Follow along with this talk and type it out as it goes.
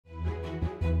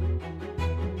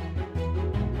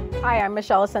Hi, I'm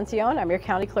Michelle Ascencion. I'm your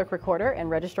County Clerk-Recorder and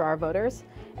Registrar of Voters,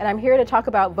 and I'm here to talk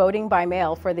about voting by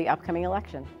mail for the upcoming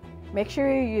election. Make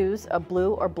sure you use a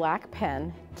blue or black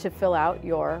pen to fill out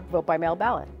your vote by mail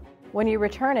ballot. When you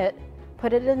return it,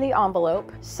 put it in the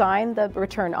envelope, sign the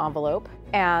return envelope,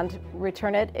 and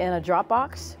return it in a drop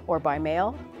box or by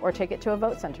mail, or take it to a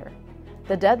vote center.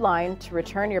 The deadline to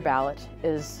return your ballot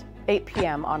is 8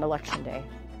 p.m. on Election Day.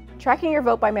 Tracking your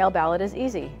vote by mail ballot is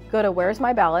easy. Go to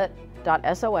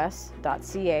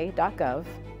where'smyballot.sos.ca.gov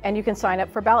and you can sign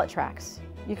up for ballot tracks.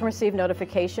 You can receive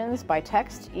notifications by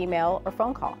text, email, or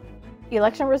phone call.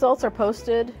 Election results are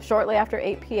posted shortly after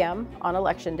 8 p.m. on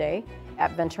Election Day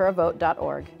at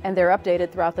venturavote.org, and they're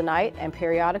updated throughout the night and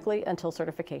periodically until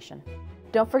certification.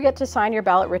 Don't forget to sign your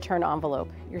ballot return envelope.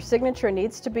 Your signature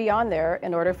needs to be on there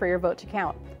in order for your vote to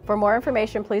count. For more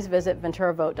information, please visit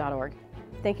venturavote.org.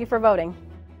 Thank you for voting.